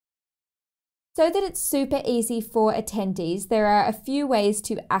So that it's super easy for attendees, there are a few ways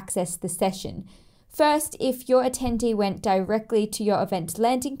to access the session. First, if your attendee went directly to your event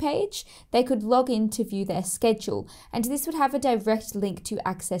landing page, they could log in to view their schedule, and this would have a direct link to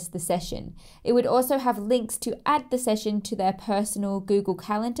access the session. It would also have links to add the session to their personal Google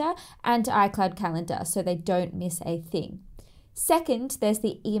Calendar and iCloud Calendar, so they don't miss a thing. Second, there's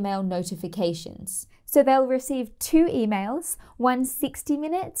the email notifications. So they'll receive 2 emails, one 60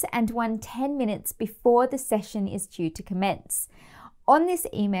 minutes and one 10 minutes before the session is due to commence. On this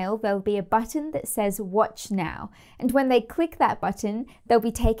email, there'll be a button that says Watch Now, and when they click that button, they'll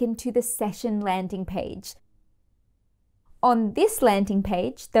be taken to the session landing page. On this landing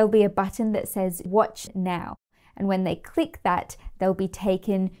page, there'll be a button that says Watch Now, and when they click that, they'll be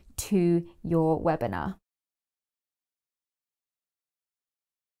taken to your webinar.